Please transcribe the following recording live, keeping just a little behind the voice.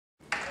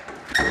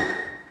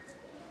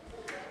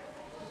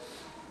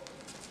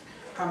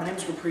Hi, my name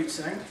is Gurpreet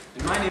Singh.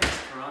 And my name is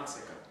Karan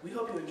Sikka. We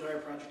hope you enjoy our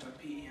project on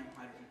PEM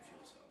hydrogen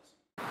fuel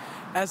cells.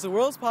 As the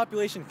world's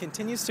population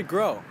continues to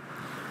grow,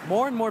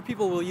 more and more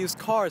people will use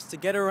cars to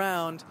get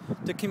around,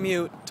 to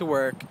commute, to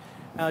work,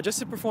 just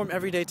to perform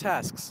everyday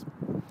tasks.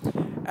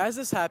 As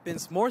this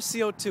happens, more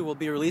CO2 will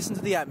be released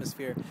into the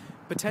atmosphere,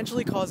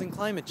 potentially causing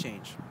climate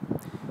change.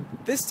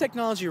 This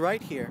technology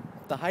right here,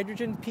 the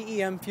hydrogen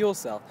PEM fuel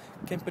cell,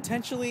 can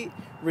potentially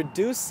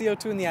reduce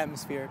CO2 in the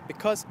atmosphere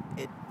because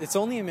its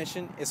only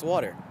emission is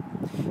water.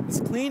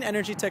 This clean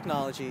energy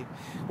technology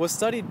was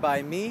studied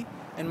by me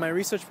and my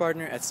research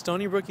partner at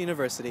Stony Brook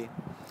University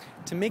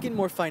to make it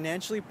more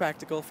financially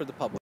practical for the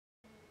public.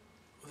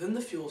 Within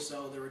the fuel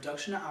cell, the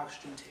reduction of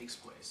oxygen takes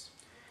place.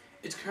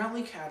 It's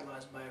currently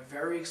catalyzed by a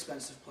very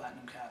expensive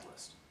platinum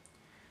catalyst.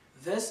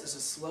 This is the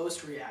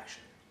slowest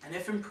reaction, and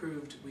if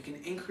improved, we can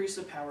increase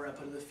the power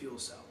output of the fuel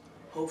cell,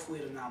 hopefully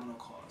at a nominal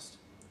cost.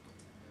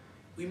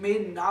 We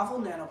made novel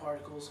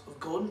nanoparticles of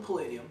gold and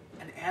palladium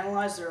and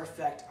analyzed their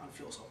effect on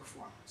fuel cell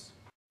performance.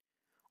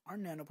 Our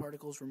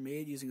nanoparticles were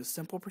made using a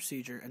simple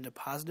procedure and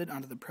deposited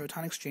onto the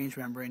proton exchange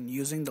membrane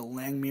using the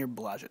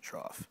Langmuir-Blodgett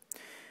trough.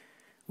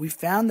 We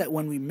found that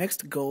when we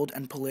mixed gold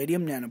and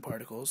palladium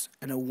nanoparticles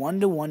in a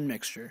 1-to-1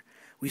 mixture,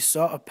 we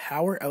saw a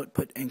power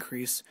output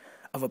increase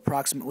of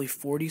approximately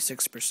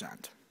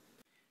 46%.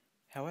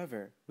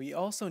 However, we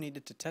also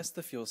needed to test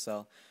the fuel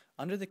cell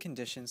under the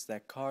conditions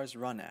that cars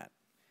run at.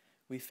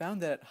 We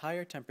found that at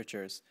higher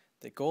temperatures,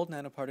 the gold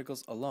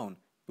nanoparticles alone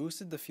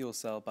boosted the fuel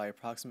cell by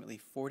approximately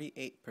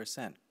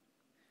 48%.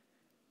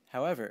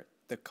 However,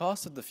 the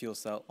cost of the fuel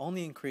cell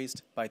only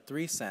increased by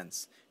 3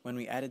 cents when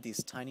we added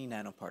these tiny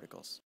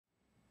nanoparticles.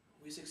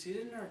 We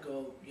succeeded in our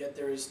goal, yet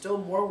there is still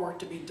more work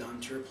to be done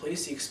to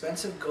replace the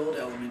expensive gold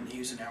element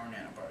used in our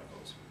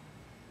nanoparticles.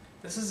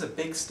 This is a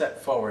big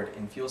step forward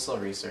in fuel cell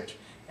research,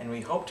 and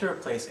we hope to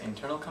replace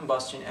internal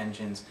combustion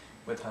engines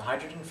with a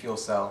hydrogen fuel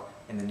cell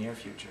in the near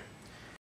future.